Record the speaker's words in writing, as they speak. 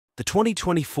The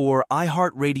 2024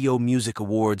 iHeartRadio Music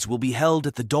Awards will be held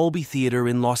at the Dolby Theatre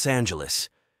in Los Angeles.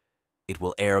 It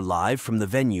will air live from the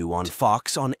venue on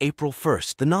Fox on April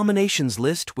 1st. The nominations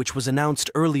list, which was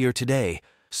announced earlier today,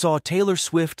 saw Taylor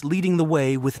Swift leading the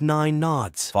way with 9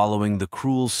 nods, following the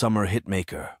Cruel Summer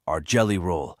hitmaker, Our Jelly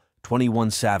Roll,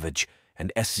 21 Savage,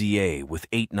 and SZA with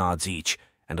 8 nods each,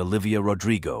 and Olivia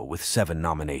Rodrigo with 7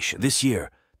 nominations. This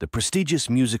year, the prestigious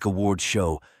music awards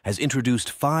show has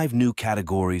introduced 5 new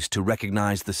categories to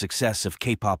recognize the success of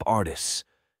K-pop artists.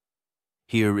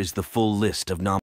 Here is the full list of nominations.